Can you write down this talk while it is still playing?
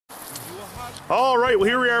All right, well,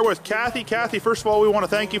 here we are with Cathy. Cathy, first of all, we want to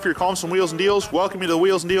thank you for your comments on Wheels and Deals. Welcome you to the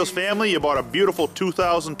Wheels and Deals family. You bought a beautiful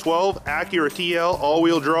 2012 Acura TL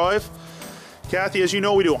all-wheel drive. Cathy, as you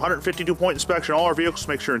know, we do a 152-point inspection on all our vehicles to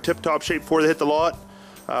make sure they're in tip-top shape before they hit the lot.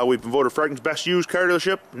 We've been voted Fredericton's best used car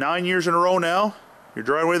dealership 9 years in a row now. You're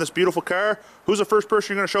driving away in this beautiful car. Who's the first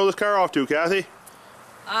person you're going to show this car off to, Cathy?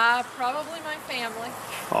 Probably my family.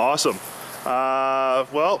 Awesome.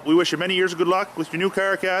 Well, we wish you many years of good luck with your new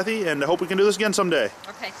car, Cathy, and I hope we can do this again someday.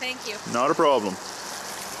 Okay, thank you. Not a problem.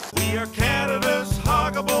 We are Canada's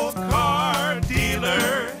huggable car.